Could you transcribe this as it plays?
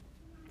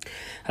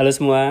Halo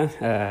semua,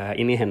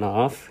 ini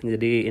Henov.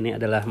 Jadi ini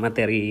adalah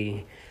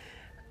materi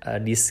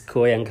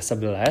disco yang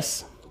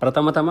ke-11.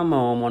 Pertama-tama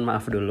mohon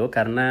maaf dulu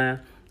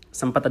karena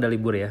sempat ada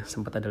libur ya,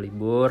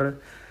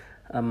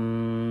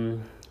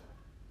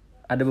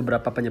 ada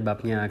beberapa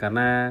penyebabnya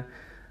karena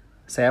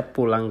saya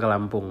pulang ke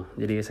Lampung.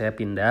 Jadi saya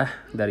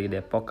pindah dari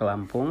Depok ke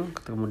Lampung.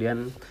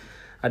 Kemudian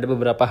ada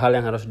beberapa hal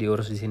yang harus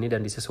diurus di sini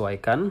dan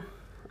disesuaikan.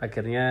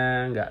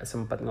 Akhirnya nggak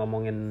sempat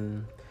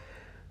ngomongin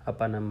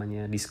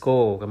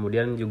disco.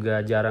 Kemudian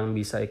juga jarang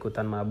bisa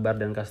ikutan mabar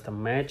dan custom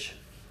match,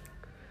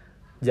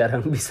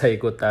 jarang bisa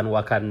ikutan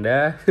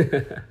Wakanda.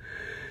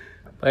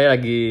 Pokoknya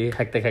lagi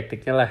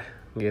hektik-hektiknya lah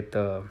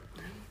gitu.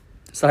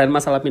 Selain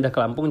masalah pindah ke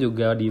Lampung,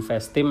 juga di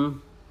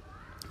Festim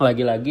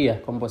lagi-lagi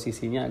ya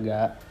komposisinya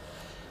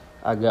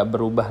agak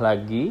berubah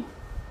lagi.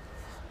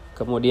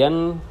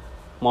 Kemudian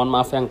mohon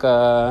maaf yang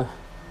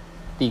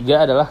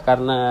ketiga adalah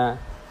karena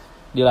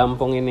di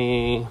Lampung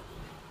ini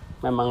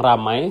memang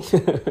ramai.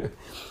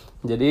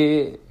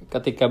 Jadi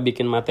ketika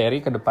bikin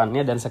materi ke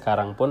depannya dan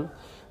sekarang pun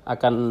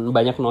akan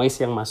banyak noise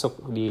yang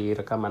masuk di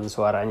rekaman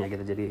suaranya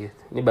gitu. Jadi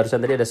ini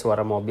barusan tadi ada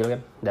suara mobil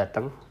kan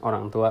datang,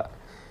 orang tua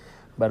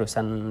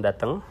barusan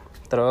datang.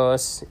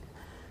 Terus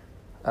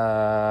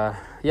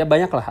ya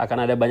banyak lah,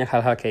 akan ada banyak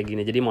hal-hal kayak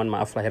gini. Jadi mohon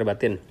maaf lahir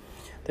batin.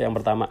 Itu yang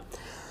pertama.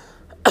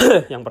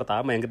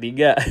 yang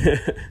ketiga.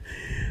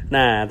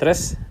 Nah,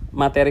 terus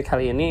materi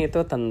kali ini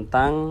itu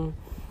tentang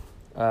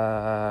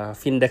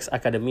Findex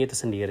Academy itu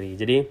sendiri.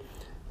 Jadi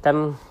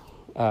kan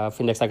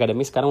Findex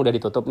Academy sekarang udah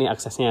ditutup nih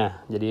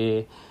aksesnya.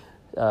 Jadi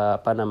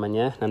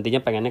nantinya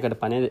pengennya ke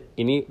depannya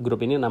ini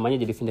grup ini namanya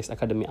jadi Findex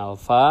Academy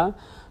Alpha.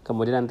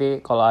 Kemudian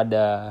nanti kalau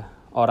ada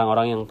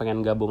orang-orang yang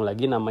pengen gabung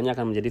lagi namanya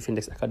akan menjadi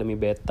Findex Academy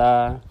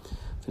Beta,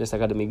 Findex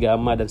Academy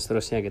Gamma dan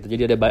seterusnya gitu.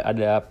 Jadi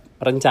ada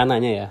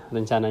rencananya ya.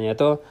 Rencananya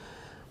itu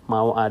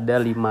mau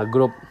ada 5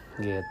 grup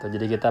gitu.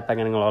 Jadi kita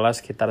pengen ngelola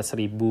sekitar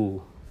 1.000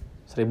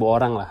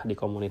 orang lah di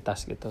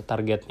komunitas gitu.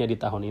 Targetnya di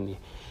tahun ini.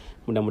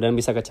 Mudah-mudahan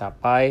bisa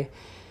kecapai.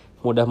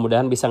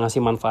 Mudah-mudahan bisa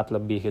ngasih manfaat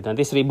lebih gitu.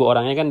 Nanti 1.000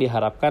 orangnya kan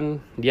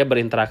diharapkan dia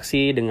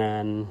berinteraksi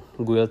dengan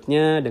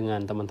guildnya, dengan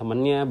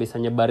teman-temannya, bisa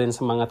nyebarin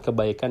semangat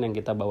kebaikan yang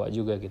kita bawa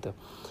juga gitu.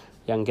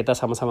 Yang kita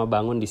sama-sama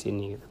bangun di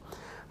sini gitu.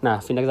 Nah,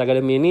 Findex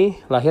Academy ini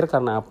lahir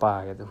karena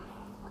apa gitu.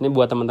 Ini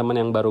buat teman-teman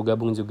yang baru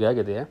gabung juga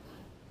gitu ya.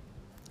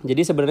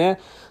 Jadi sebenarnya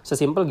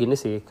sesimpel gini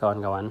sih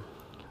kawan-kawan.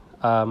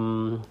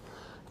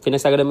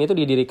 Findex Academy itu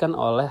didirikan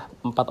oleh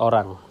 4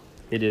 orang.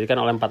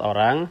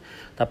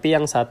 Tapi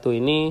yang satu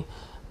ini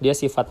dia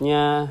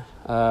sifatnya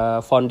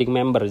founding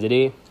member.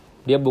 Jadi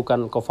dia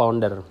bukan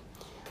co-founder.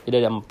 Jadi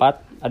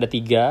ada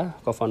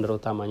 3 co-founder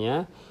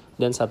utamanya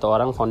dan 1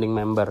 orang founding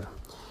member.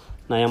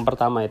 Nah, yang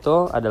pertama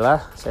itu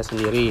adalah saya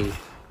sendiri.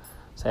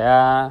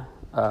 Saya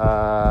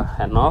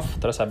Henov,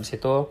 terus habis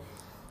itu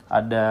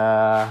ada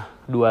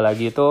 2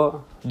 lagi itu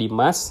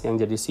Dimas yang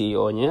jadi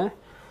CEO-nya.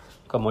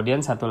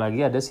 Kemudian 1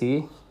 lagi ada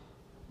si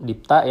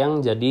Dipta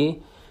yang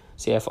jadi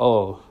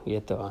CFO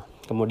gitu.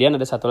 Kemudian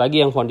ada 1 lagi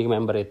yang founding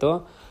member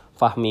itu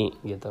Fahmi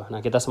gitu.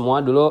 Nah, kita semua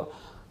dulu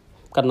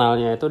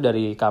kenalnya itu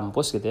dari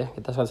kampus gitu ya.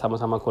 Kita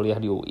sama-sama kuliah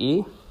di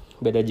UI,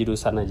 beda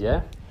jurusan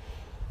aja.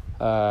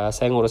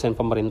 Saya ngurusin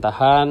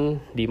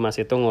pemerintahan, Dimas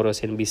itu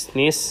ngurusin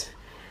bisnis,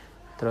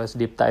 terus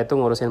Dipta itu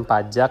ngurusin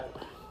pajak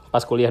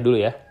pas kuliah dulu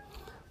ya.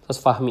 Terus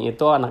Fahmi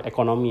itu anak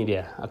ekonomi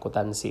dia,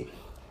 akuntansi.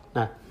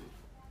 Nah,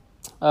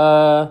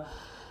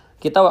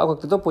 kita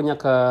waktu itu punya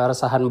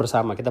keresahan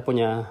bersama, kita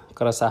punya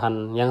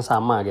keresahan yang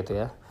sama gitu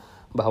ya,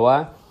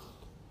 bahwa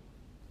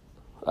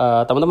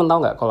teman-teman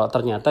tahu nggak kalau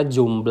ternyata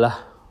jumlah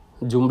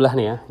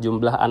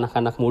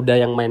anak-anak muda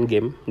yang main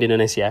game di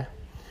Indonesia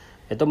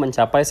itu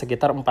mencapai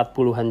sekitar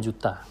 40-an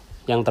juta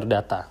yang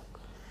terdata.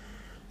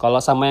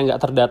 Kalau sama yang nggak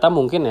terdata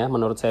mungkin ya,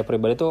 menurut saya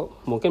pribadi itu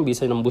mungkin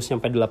bisa nembus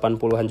sampai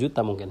 80-an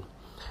juta mungkin.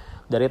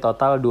 Dari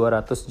total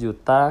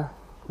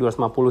 250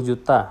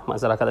 juta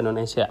masyarakat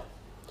Indonesia.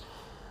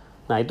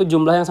 Nah, itu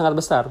jumlah yang sangat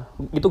besar.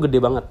 Itu gede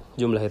banget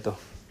jumlah itu.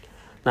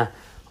 Nah,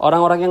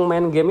 orang-orang yang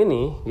main game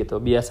ini gitu,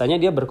 biasanya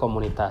dia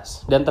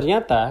berkomunitas. Dan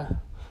ternyata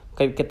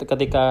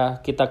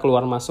ketika kita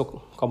keluar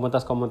masuk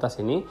komunitas-komunitas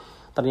ini,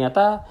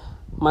 ternyata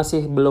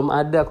masih belum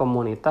ada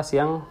komunitas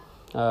yang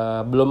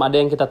belum ada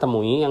yang kita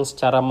temui yang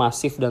secara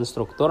masif dan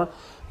struktur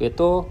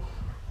itu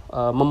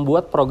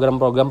membuat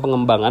program-program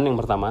pengembangan yang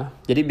pertama.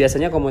 Jadi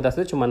biasanya komunitas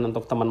itu cuma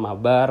untuk teman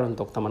mabar,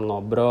 untuk teman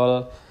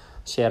ngobrol,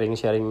 sharing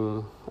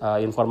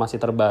informasi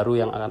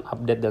terbaru yang akan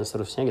update dan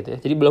seterusnya gitu ya.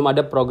 Jadi belum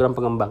ada program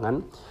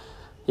pengembangan.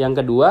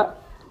 Yang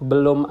kedua,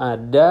 belum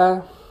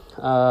ada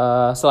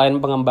selain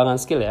pengembangan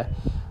skill ya,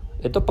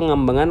 itu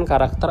pengembangan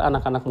karakter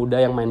anak-anak muda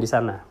yang main di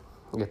sana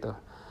gitu.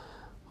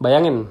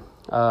 Bayangin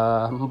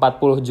 40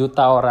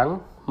 juta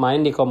orang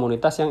main di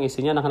komunitas yang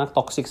isinya anak-anak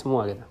toksik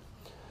semua gitu.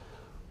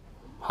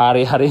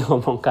 Hari-hari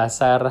ngomong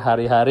kasar,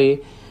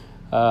 hari-hari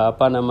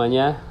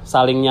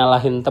saling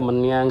nyalahin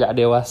temennya, nggak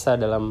dewasa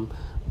dalam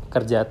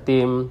kerja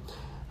tim.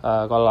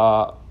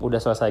 Kalau udah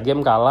selesai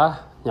game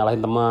kalah,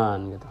 nyalahin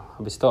teman gitu.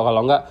 Habis itu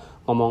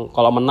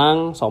kalau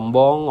menang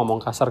sombong, ngomong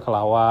kasar ke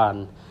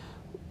lawan.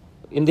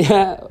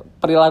 Intinya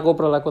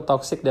perilaku-perilaku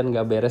toksik dan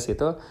gak beres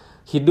itu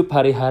hidup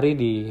hari-hari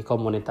di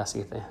komunitas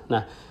gitu ya.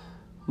 Nah,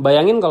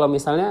 bayangin kalau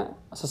misalnya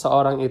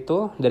seseorang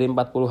itu dari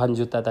 40-an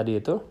juta tadi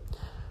itu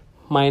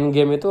main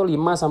game itu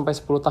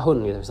 5-10 tahun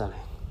gitu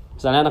misalnya.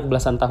 Misalnya anak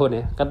belasan tahun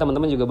ya. Kan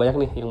teman-teman juga banyak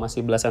nih yang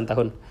masih belasan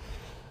tahun.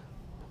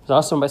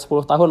 Misalnya sampai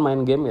 10 tahun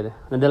main game gitu.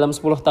 Nah, dalam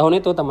 10 tahun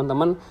itu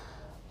teman-teman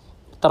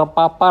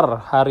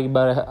terpapar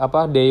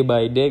day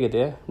by day gitu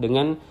ya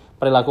dengan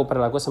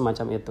perilaku-perilaku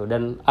semacam itu.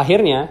 Dan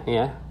akhirnya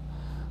ya,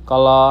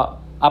 kalau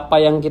apa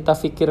yang kita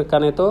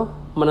pikirkan itu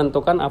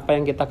menentukan apa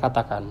yang kita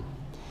katakan.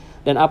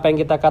 Dan apa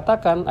yang kita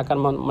katakan akan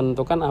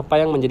menentukan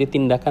apa yang menjadi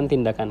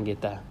tindakan-tindakan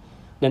kita.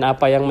 Dan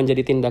apa yang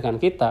menjadi tindakan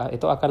kita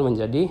itu akan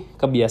menjadi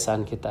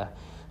kebiasaan kita.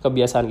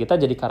 Kebiasaan kita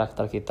jadi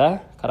karakter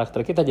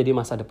kita jadi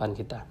masa depan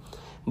kita.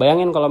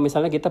 Bayangin kalau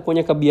misalnya kita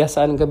punya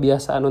kebiasaan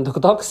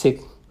untuk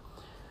toksik,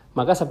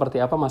 maka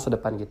seperti apa masa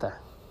depan kita.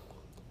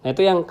 Nah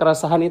itu yang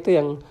keresahan itu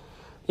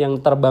yang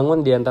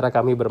terbangun di antara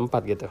kami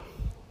berempat gitu.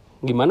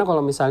 Gimana kalau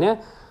misalnya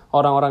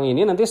orang-orang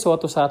ini nanti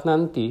suatu saat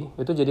nanti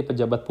itu jadi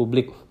pejabat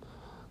publik,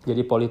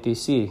 jadi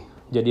politisi,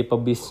 jadi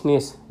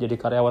pebisnis, jadi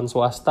karyawan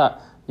swasta,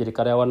 jadi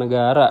karyawan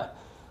negara,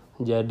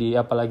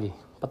 jadi apa lagi,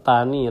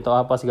 petani atau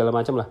apa segala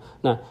macam lah.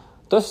 Nah,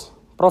 terus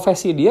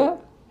profesi dia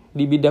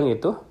di bidang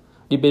itu,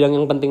 di bidang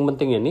yang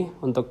penting-penting ini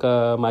untuk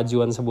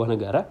kemajuan sebuah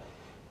negara,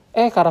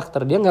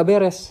 karakter dia nggak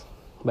beres.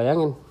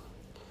 Bayangin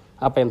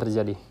apa yang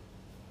terjadi.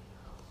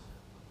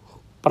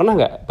 Pernah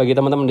nggak bagi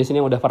teman-teman di sini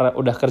yang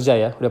udah kerja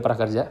ya, udah pernah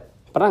kerja,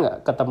 pernah nggak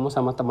ketemu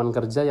sama teman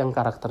kerja yang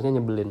karakternya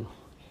nyebelin?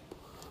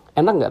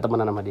 Enak nggak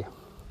temenan sama dia?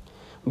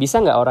 Bisa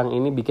nggak orang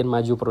ini bikin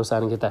maju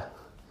perusahaan kita?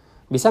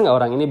 Bisa nggak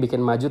orang ini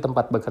bikin maju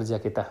tempat bekerja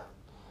kita?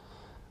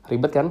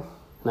 Ribet kan?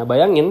 Nah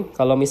bayangin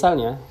kalau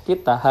misalnya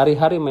kita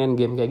hari-hari main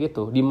game kayak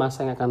gitu, di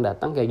masa yang akan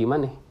datang kayak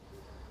gimana?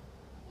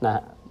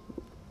 Nah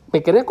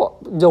mikirnya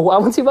kok jauh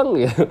amat sih bang?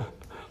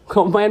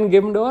 Kok main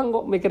game doang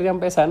kok mikir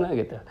sampai sana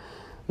gitu.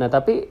 Nah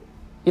tapi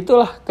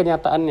itulah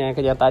kenyataannya.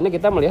 Kenyataannya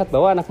kita melihat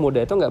bahwa anak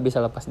muda itu nggak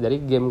bisa lepas dari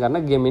game. Karena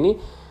game ini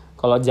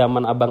kalau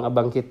zaman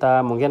abang-abang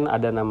kita mungkin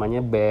ada namanya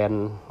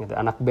band gitu,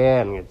 anak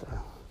band gitu.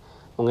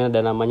 Mungkin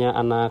ada namanya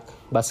anak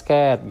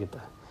basket gitu.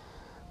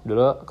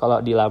 Dulu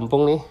kalau di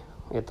Lampung nih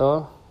itu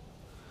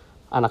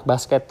anak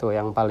basket tuh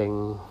yang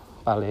paling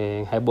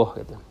heboh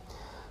gitu.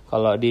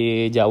 Kalau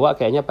di Jawa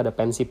kayaknya pada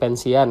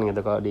pensi-pensian gitu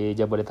kalau di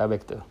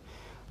Jabodetabek tuh.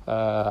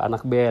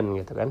 Anak band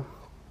gitu kan.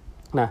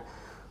 Nah,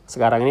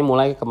 sekarang ini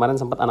mulai kemarin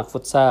sempat anak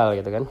futsal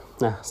gitu kan.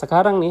 Nah,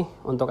 sekarang nih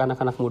untuk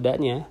anak-anak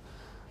mudanya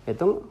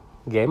itu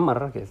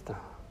gamer gitu.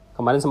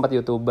 Kemarin sempat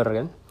YouTuber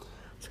kan.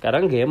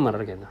 Sekarang gamer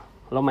gitu.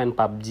 Lo main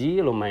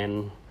PUBG, lo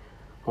main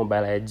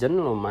Mobile Legends,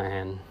 lo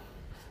main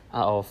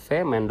AoV,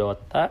 main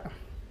Dota,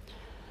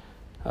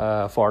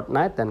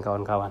 Fortnite dan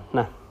kawan-kawan.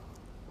 Nah,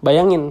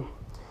 bayangin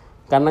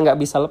karena nggak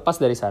bisa lepas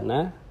dari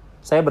sana,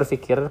 saya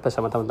berpikir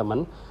bersama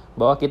teman-teman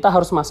bahwa kita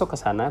harus masuk ke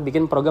sana,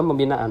 bikin program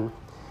pembinaan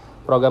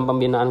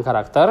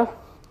karakter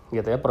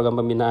gitu ya, program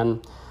pembinaan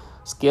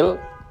skill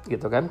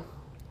gitu kan.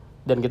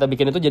 Dan kita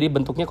bikin itu jadi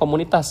bentuknya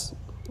komunitas.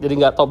 Jadi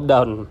nggak top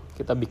down.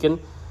 Kita bikin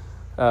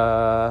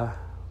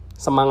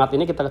semangat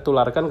ini kita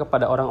tularkan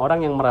kepada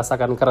orang-orang yang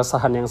merasakan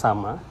keresahan yang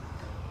sama.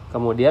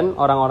 Kemudian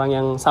orang-orang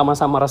yang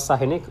sama-sama resah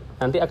ini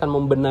nanti akan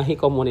membenahi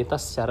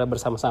komunitas secara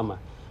bersama-sama.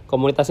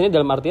 Komunitas ini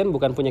dalam artian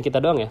bukan punya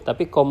kita doang ya,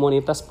 tapi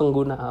komunitas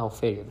pengguna AoV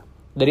gitu.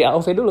 Dari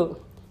AoV dulu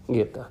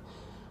gitu.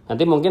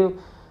 Nanti mungkin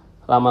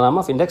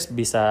lama-lama Findex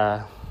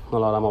bisa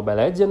ngelola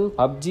Mobile Legends,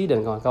 PUBG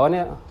dan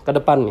kawan-kawannya ke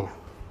depannya.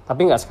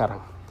 Tapi nggak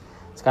sekarang.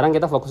 Sekarang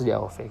kita fokus di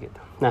AoV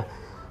gitu. Nah,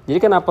 jadi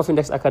kenapa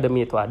Findex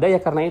Academy itu ada ya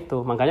karena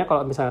itu. Makanya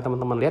kalau misalnya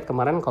teman-teman lihat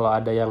kemarin kalau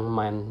ada yang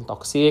main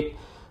toxic,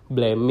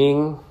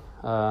 blaming,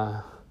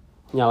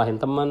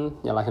 nyalahin teman,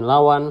 nyalahin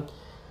lawan,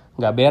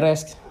 nggak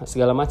beres,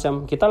 segala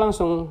macam, kita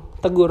langsung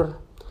tegur.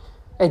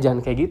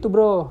 Jangan kayak gitu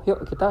bro,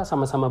 yuk kita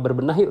sama-sama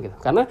berbenah yuk gitu.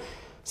 Karena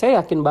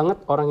saya yakin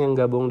banget orang yang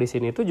gabung di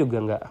sini itu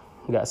juga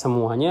nggak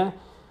semuanya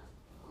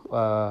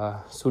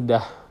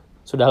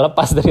sudah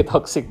lepas dari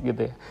toksik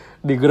gitu ya.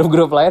 Di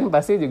grup-grup lain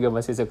pasti juga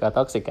masih suka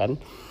toksik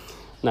kan.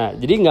 Nah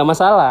jadi nggak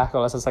masalah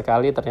kalau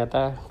sesekali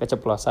ternyata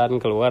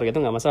keceplosan keluar gitu,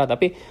 nggak masalah.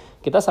 Tapi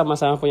kita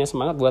sama-sama punya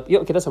semangat buat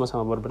yuk kita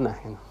sama-sama berbenah.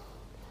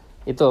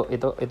 Gitu.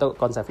 Itu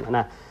konsepnya.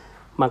 Nah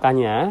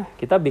makanya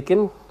kita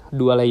bikin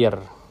 2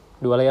 layer.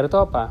 2 layer itu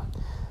apa?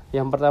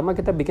 Yang pertama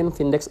kita bikin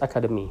Findex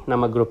Academy,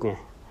 nama grupnya.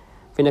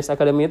 Findex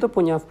Academy itu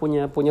punya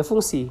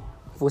fungsi.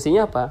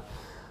 Fungsinya apa?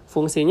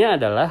 Fungsinya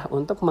adalah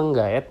untuk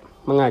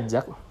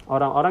mengajak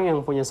orang-orang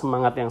yang punya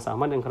semangat yang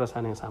sama dan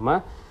keresahan yang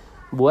sama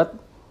buat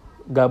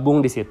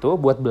gabung di situ,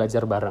 buat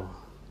belajar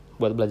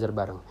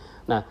bareng.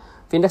 Nah,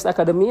 Findex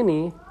Academy ini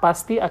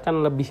pasti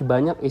akan lebih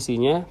banyak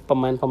isinya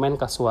pemain-pemain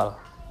kasual.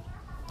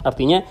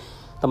 Artinya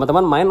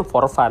teman-teman main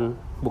for fun,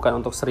 bukan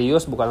untuk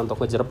serius, bukan untuk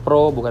ngejar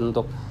pro, bukan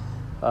untuk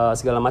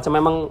segala macam.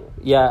 Memang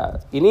ya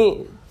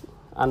ini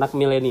anak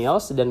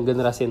millennials dan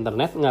generasi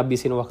internet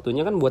ngabisin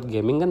waktunya kan buat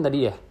gaming kan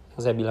tadi ya,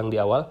 yang saya bilang di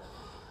awal.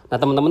 Nah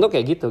teman-teman tuh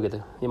kayak gitu.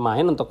 Ya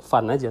main untuk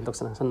fun aja, untuk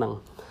senang-senang.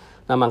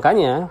 Nah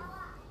makanya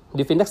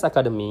di Findex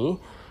Academy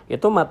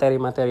itu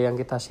materi-materi yang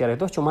kita share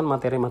itu cuman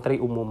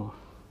materi-materi umum.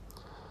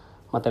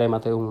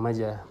 Materi-materi umum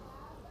aja.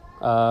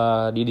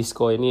 Di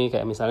Disco ini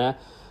kayak misalnya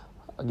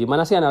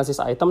gimana sih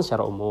analisis item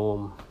secara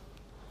umum,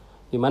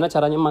 gimana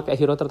caranya memakai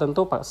hero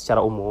tertentu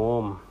secara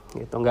umum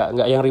gitu, nggak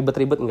yang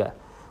ribet-ribet, nggak,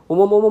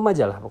 umum-umum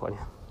aja lah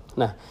pokoknya.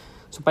 Nah,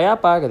 supaya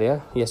apa gitu ya,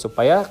 ya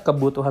supaya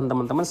kebutuhan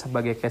teman-teman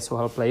sebagai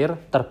casual player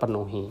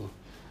terpenuhi.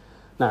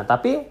 Nah,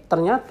 tapi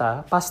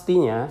ternyata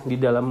pastinya di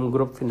dalam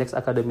grup Findex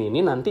Academy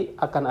ini nanti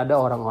akan ada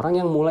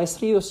orang-orang yang mulai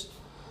serius.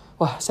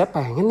 Wah, saya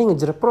pengen nih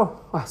ngejar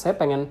pro, wah saya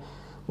pengen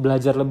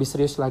belajar lebih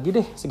serius lagi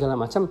deh segala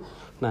macam.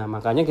 Nah,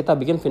 makanya kita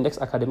bikin Findex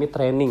Academy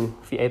Training,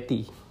 VAT,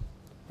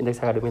 Findex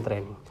Academy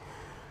Training.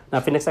 Nah,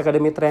 Findex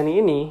Academy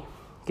Training ini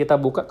kita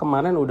buka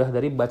kemarin udah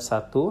dari batch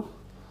 1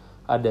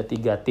 ada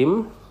 3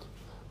 tim,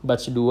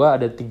 batch 2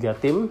 ada 3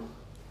 tim.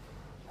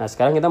 Nah,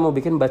 sekarang kita mau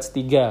bikin batch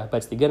 3.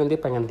 Batch 3 nanti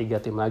pengen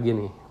 3 tim lagi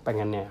nih,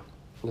 pengennya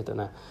gitu.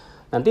 Nah,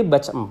 nanti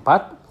batch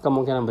 4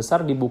 kemungkinan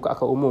besar dibuka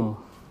ke umum.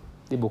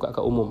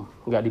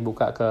 Nggak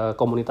dibuka ke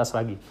komunitas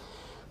lagi,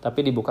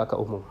 tapi dibuka ke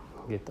umum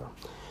gitu.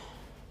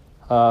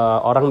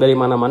 Orang dari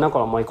mana-mana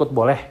kalau mau ikut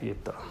boleh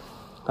gitu.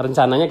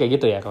 Rencananya kayak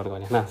gitu ya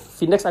kawan-kawan. Nah,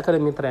 Findex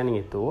Academy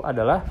Training itu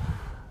adalah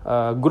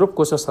grup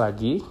khusus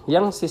lagi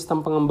yang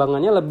sistem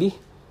pengembangannya lebih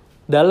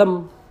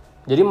dalam.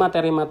 Jadi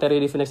materi-materi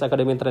di Findex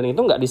Academy Training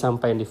itu nggak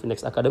disampaikan di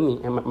Findex Academy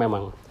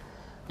memang.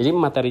 Jadi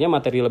materinya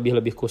materi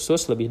lebih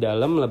khusus, lebih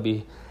dalam,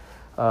 lebih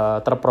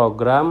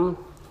terprogram,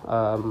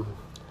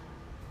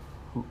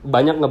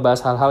 banyak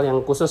ngebahas hal-hal yang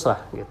khusus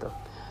lah gitu.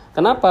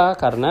 Kenapa?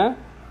 Karena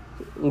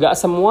nggak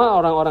semua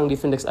orang-orang di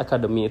Findex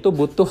Academy itu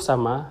butuh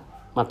sama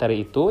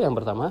materi itu, yang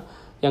pertama.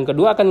 Yang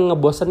kedua akan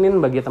ngebosenin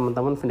bagi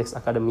teman-teman Findex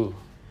Academy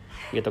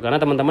gitu, karena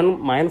teman-teman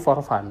main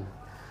for fun.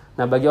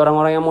 Nah, bagi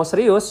orang-orang yang mau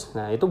serius,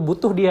 nah itu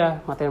butuh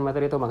dia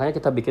materi-materi itu, makanya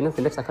kita bikinin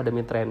Findex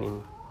Academy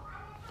Training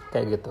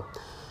kayak gitu.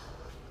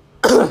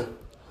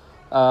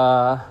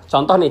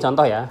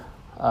 Contoh ya,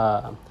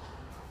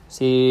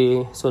 si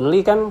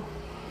Sunli kan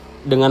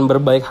dengan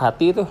berbaik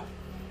hati tuh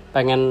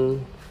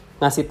pengen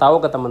ngasih tahu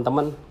ke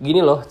teman-teman,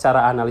 gini loh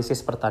cara analisis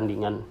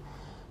pertandingan.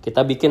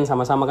 Kita bikin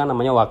sama-sama kan,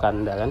 namanya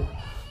Wakanda kan.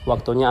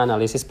 Waktunya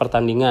analisis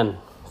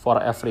pertandingan for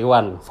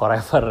everyone,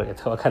 forever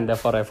gitu, Wakanda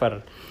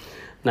forever.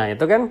 Nah,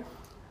 itu kan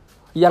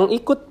yang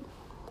ikut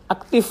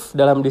aktif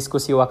dalam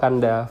diskusi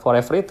Wakanda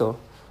forever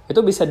itu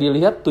bisa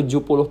dilihat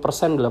 70%,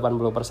 80%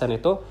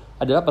 itu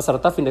adalah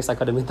peserta Findex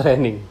Academy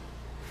Training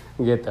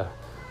gitu.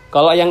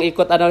 Kalau yang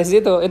ikut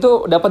analisis itu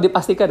dapat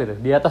dipastikan itu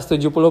di atas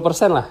 70%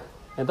 lah.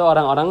 Itu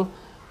orang-orang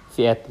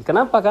VAT.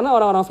 Kenapa? Karena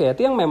orang-orang VAT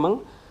yang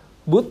memang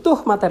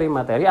butuh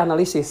materi-materi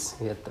analisis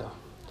gitu.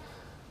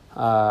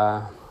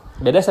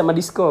 Beda sama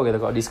Disco gitu.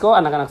 Kalau Disco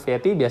anak-anak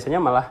VAT biasanya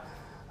malah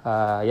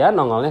ya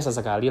nongolnya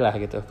sesekali lah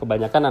gitu.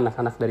 Kebanyakan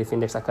anak-anak dari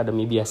Findex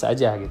Academy biasa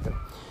aja gitu.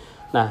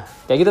 Nah,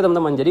 kayak gitu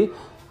teman-teman. Jadi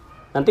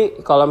nanti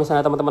kalau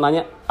misalnya teman-teman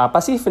nanya,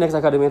 apa sih Findex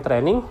Academy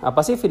Training?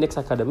 Apa sih Findex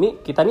Academy?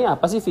 Kita nih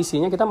apa sih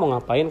visinya? Kita mau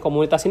ngapain?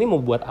 Komunitas ini mau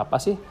buat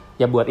apa sih?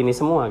 Ya buat ini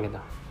semua gitu.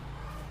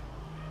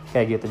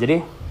 Kayak gitu. Jadi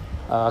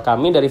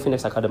kami dari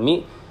Findex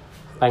Academy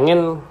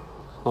pengen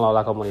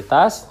ngelola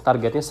komunitas.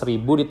 Targetnya 1000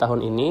 di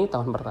tahun ini,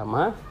 tahun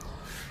pertama.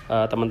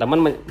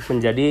 Teman-teman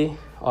menjadi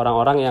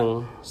orang-orang yang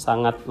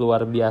sangat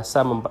luar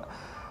biasa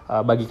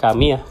bagi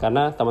kami ya,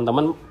 karena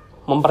teman-teman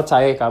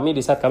mempercayai kami di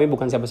saat kami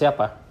bukan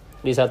siapa-siapa.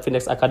 Di saat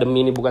Findex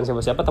Academy ini bukan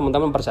siapa-siapa,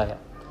 teman-teman percaya.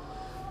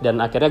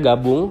 Dan akhirnya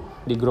gabung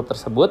di grup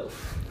tersebut,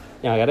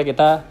 yang akhirnya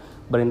kita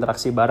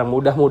berinteraksi bareng.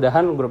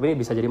 Mudah-mudahan grup ini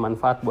bisa jadi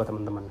manfaat buat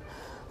teman-teman.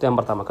 Itu yang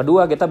pertama.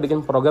 Kedua, kita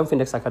bikin program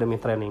Findex Academy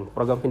Training.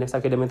 Program Findex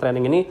Academy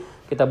Training ini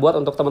kita buat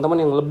untuk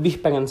teman-teman yang lebih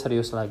pengen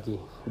serius lagi.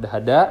 Udah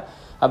ada.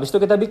 Habis itu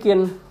kita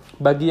bikin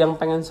bagi yang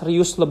pengen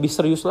lebih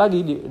serius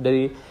lagi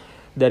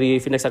dari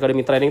Findex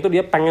Academy Training itu,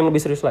 dia pengen lebih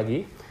serius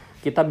lagi.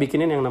 Kita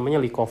bikinin yang namanya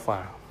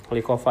Likova.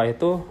 Likova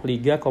itu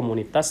Liga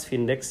Komunitas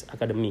Findex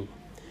Academy.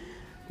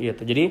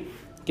 Gitu. Jadi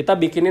kita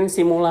bikinin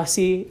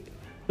simulasi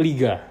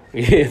liga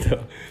gitu.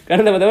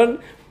 Karena teman-teman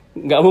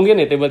nggak mungkin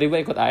ya tiba-tiba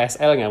ikut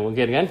ASL, nggak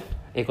mungkin kan?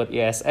 Ikut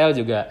ISL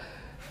juga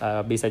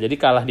bisa jadi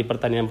kalah di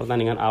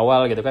pertandingan-pertandingan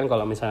awal gitu kan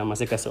kalau misalnya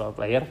masih casual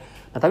player.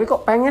 Nah, tapi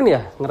kok pengen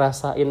ya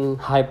ngerasain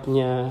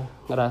hype-nya,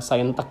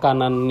 ngerasain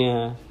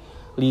tekanannya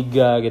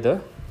liga gitu.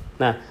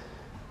 Nah,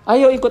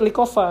 ayo ikut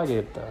Likova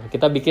gitu.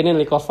 Kita bikinin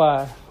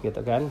Likova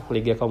gitu kan,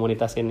 Liga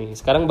Komunitas ini.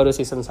 Sekarang baru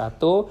season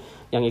 1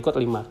 yang ikut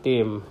 5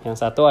 tim.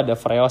 Yang satu ada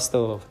Freos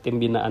tuh, tim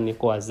binaan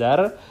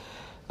Quasar.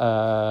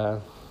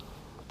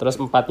 Terus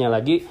 4-nya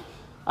lagi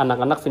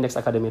anak-anak Findex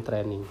Academy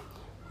Training.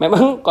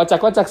 Memang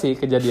kocak-kocak sih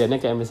kejadiannya,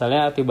 kayak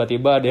misalnya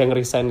tiba-tiba ada yang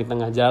resign di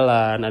tengah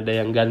jalan, ada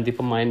yang ganti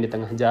pemain di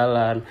tengah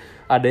jalan,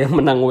 ada yang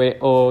menang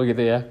WO gitu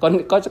ya.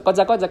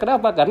 Kocak-kocak,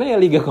 kenapa? Karena ya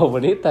Liga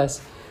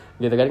Komunitas.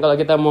 Gitu kan, kalau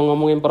kita mau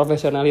ngomongin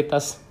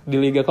profesionalitas di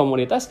Liga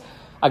Komunitas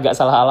agak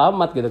salah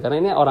alamat gitu, karena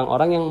ini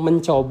orang-orang yang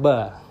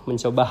mencoba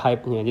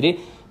hype-nya. Jadi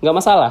nggak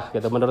masalah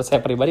gitu, menurut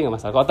saya pribadi nggak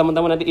masalah. Kalau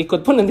teman-teman nanti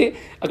ikut pun nanti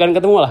akan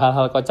ketemu lah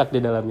hal-hal kocak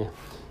di dalamnya.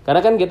 Karena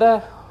kan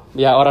kita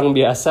ya orang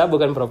biasa,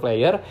 bukan pro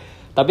player,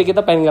 tapi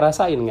kita pengen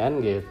ngerasain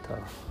kan gitu.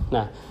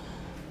 Nah,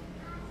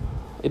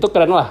 itu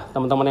keren lah,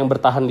 teman-teman yang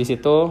bertahan di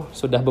situ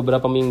sudah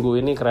beberapa minggu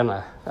ini keren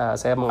lah.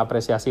 Saya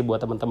mengapresiasi buat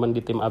teman-teman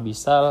di tim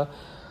Abyssal,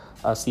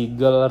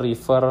 Seagull,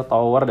 River,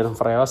 Tower, dan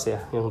Freos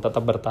ya yang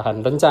tetap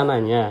bertahan.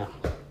 Rencananya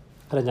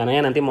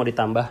nanti mau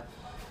ditambah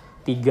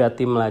 3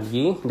 tim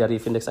lagi dari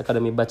Findex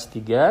Academy Batch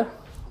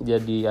 3,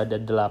 jadi ada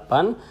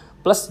 8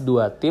 plus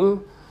 2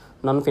 tim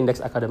non Findex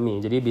Academy.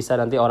 Jadi bisa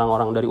nanti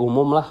orang-orang dari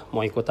umum lah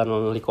mau ikutan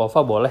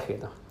Likova boleh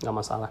gitu, nggak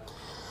masalah.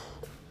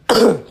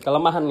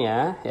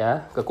 Kelemahannya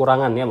ya,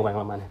 kekurangannya bukan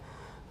kelemahannya.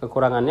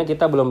 Kekurangannya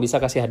kita belum bisa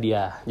kasih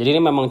hadiah. Jadi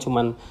ini memang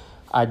cuman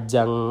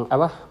ajang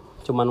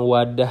cuman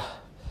wadah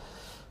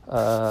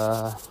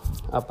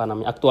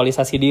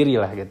aktualisasi diri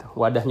lah gitu.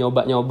 Wadah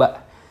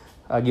nyoba-nyoba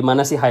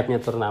gimana sih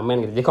hype-nya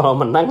turnamen gitu. Jadi kalau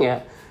menang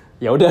ya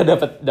udah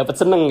dapat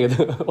seneng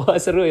gitu. Wah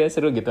seru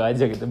gitu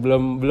aja gitu.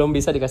 Belum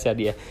bisa dikasih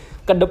hadiah.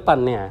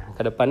 Kedepannya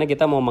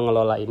kita mau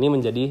mengelola ini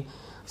menjadi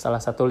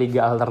salah satu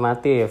liga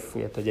alternatif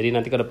gitu. Jadi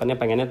nanti kedepannya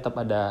pengennya tetap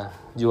ada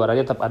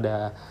juaranya, tetap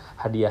ada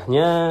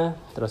hadiahnya.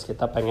 Terus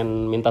kita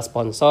pengen minta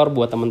sponsor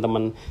buat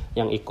teman-teman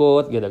yang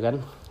ikut gitu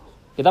kan.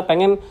 Kita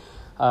pengen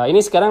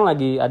ini sekarang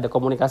lagi ada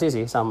komunikasi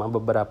sih sama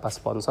beberapa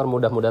sponsor,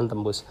 mudah-mudahan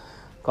tembus.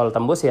 Kalau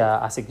tembus ya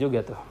asik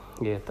juga tuh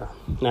gitu.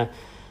 Nah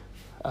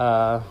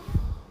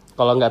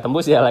kalau nggak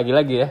tembus ya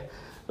lagi-lagi ya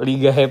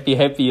liga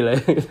happy lah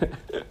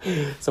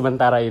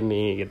sementara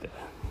ini gitu.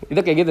 Itu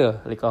kayak gitu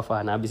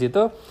Likova. Nah habis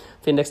itu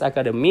Findex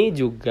Academy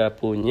juga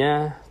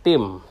punya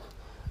tim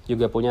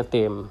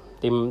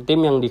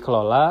yang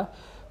dikelola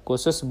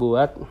khusus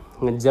buat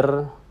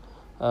ngejar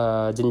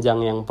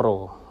jenjang yang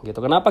pro gitu.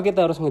 Kenapa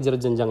kita harus ngejar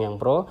jenjang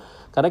yang pro?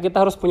 Karena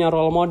kita harus punya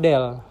role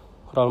model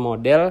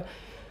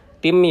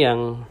tim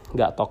yang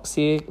nggak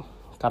toksik,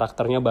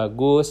 karakternya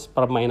bagus,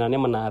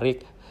 permainannya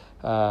menarik.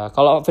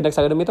 Kalau Findex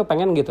Academy itu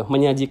pengen gitu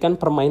menyajikan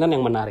permainan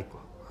yang menarik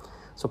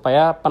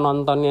supaya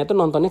penontonnya itu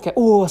nontonnya kayak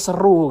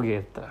seru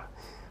gitu.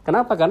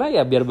 Kenapa? Karena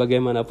ya biar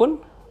bagaimanapun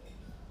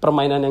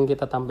permainan yang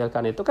kita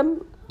tampilkan itu kan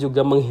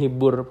juga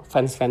menghibur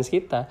fans-fans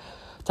kita.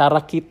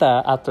 Cara kita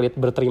atlet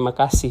berterima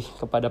kasih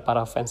kepada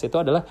para fans itu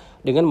adalah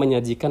dengan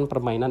menyajikan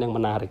permainan yang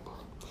menarik.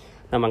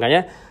 Nah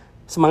makanya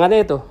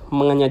semangatnya itu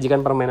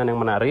menyajikan permainan yang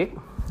menarik,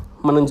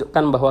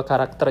 menunjukkan bahwa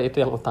karakter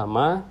itu yang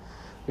utama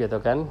gitu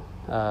kan,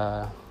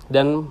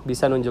 dan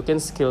bisa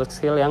nunjukin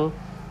skill-skill yang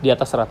di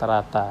atas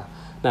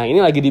rata-rata. Nah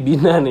ini lagi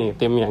dibina nih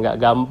timnya, nggak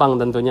gampang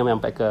tentunya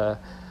nyampe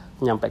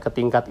ke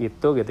tingkat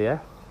itu gitu ya.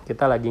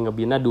 Kita lagi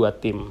ngebina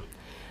 2 tim.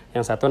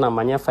 Yang satu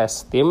namanya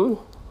Fast Team.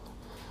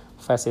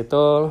 Fast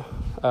itu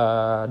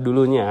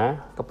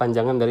dulunya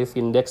kepanjangan dari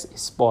Findex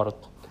Esport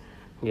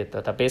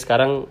gitu. Tapi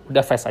sekarang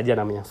udah Fast aja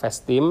namanya,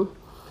 Fast Team.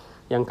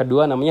 Yang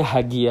kedua namanya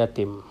Hagia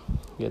Team.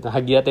 Gitu.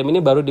 Hagia Team ini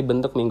baru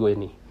dibentuk minggu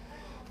ini,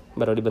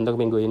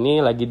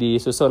 lagi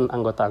disusun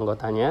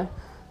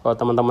anggota-anggotanya. Kalau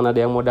teman-teman ada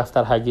yang mau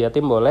daftar Hagia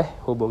Team boleh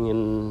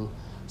hubungin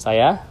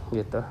saya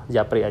gitu,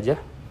 japri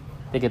aja.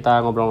 Jadi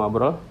kita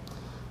ngobrol-ngobrol.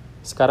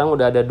 Sekarang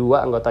udah ada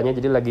 2 anggotanya,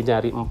 jadi lagi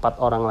nyari 4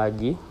 orang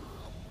lagi.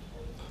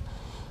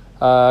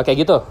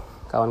 Kayak gitu,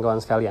 kawan-kawan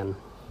sekalian.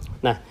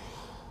 Nah,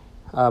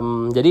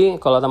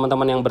 jadi kalau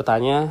teman-teman yang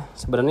bertanya,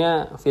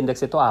 sebenarnya Findex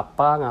itu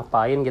apa,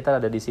 ngapain,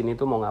 kita ada di sini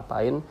tuh mau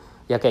ngapain,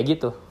 ya kayak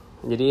gitu.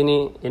 Jadi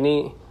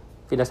ini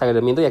Findex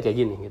Academy itu ya kayak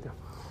gini gitu.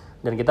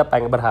 Dan kita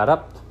pengen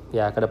berharap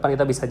ya ke depan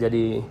kita bisa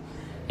jadi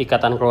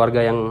ikatan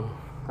keluarga yang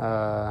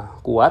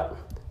kuat,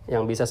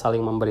 yang bisa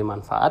saling memberi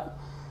manfaat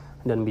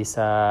dan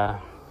bisa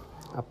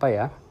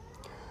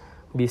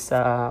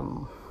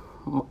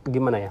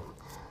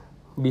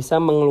bisa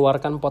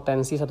mengeluarkan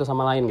potensi satu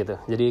sama lain gitu.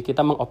 Jadi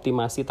kita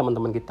mengoptimasi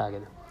teman-teman kita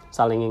gitu,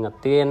 saling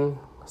ngingetin,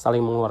 saling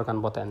mengeluarkan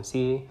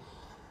potensi,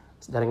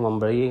 saling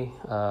memberi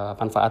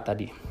manfaat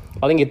tadi.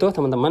 Paling gitu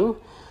teman-teman.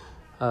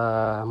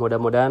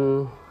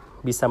 Mudah-mudahan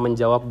bisa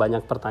menjawab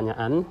banyak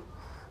pertanyaan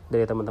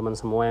dari teman-teman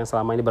semua yang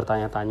selama ini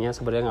bertanya-tanya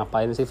sebenarnya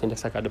ngapain sih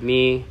Findex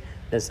Academy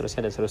dan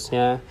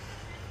seterusnya.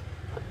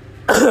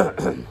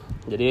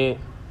 Jadi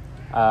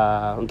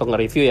untuk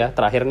nge-review ya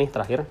terakhir.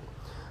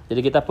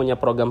 Jadi kita punya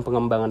program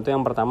pengembangan itu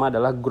yang pertama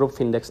adalah grup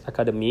Findex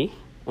Academy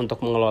untuk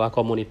mengelola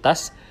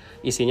komunitas,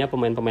 isinya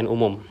pemain-pemain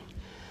umum.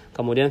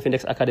 Kemudian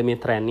Findex Academy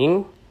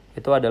Training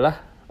itu adalah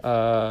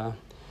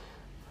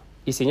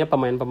isinya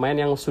pemain-pemain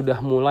yang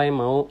sudah mulai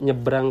mau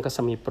nyebrang ke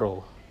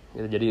semi-pro.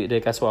 Jadi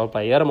dari casual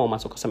player mau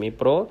masuk ke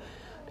semi-pro,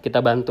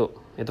 kita bantu.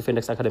 Itu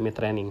Findex Academy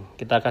Training.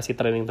 Kita kasih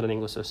training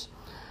khusus.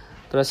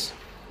 Terus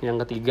yang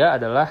ketiga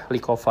adalah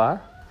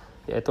Likova,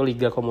 yaitu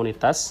Liga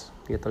Komunitas.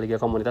 Gitu, Liga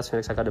Komunitas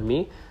Findex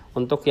Academy.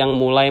 Untuk yang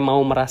mulai mau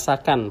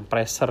merasakan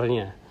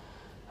pressure-nya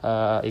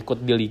ikut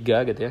di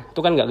liga gitu ya. Itu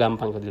kan nggak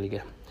gampang ikut di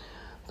liga.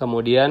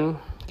 Kemudian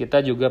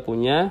kita juga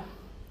punya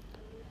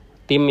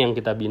tim yang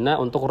kita bina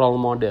untuk role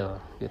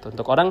model gitu.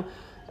 Untuk orang,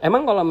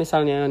 emang kalau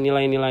misalnya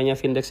nilai-nilainya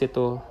Findex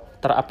itu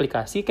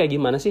teraplikasi kayak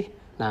gimana sih?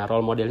 Nah,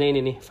 role modelnya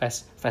ini nih,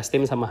 Fast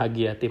Team sama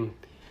Hagia Team.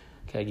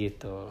 Kayak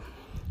gitu.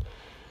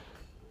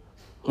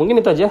 Mungkin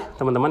itu aja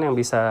teman-teman yang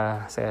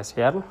bisa saya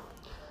share.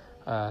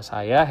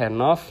 Saya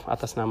Henov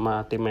atas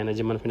nama tim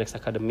manajemen Findex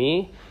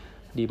Academy,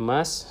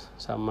 Dimas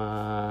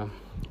sama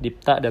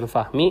Dipta dan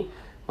Fahmi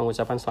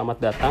mengucapkan selamat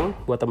datang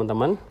buat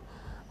teman-teman.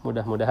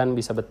 Mudah-mudahan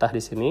bisa betah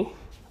di sini.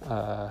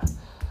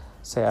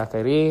 Saya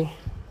akhiri.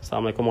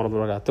 Assalamualaikum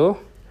warahmatullahi wabarakatuh.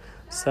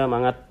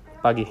 Semangat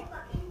pagi.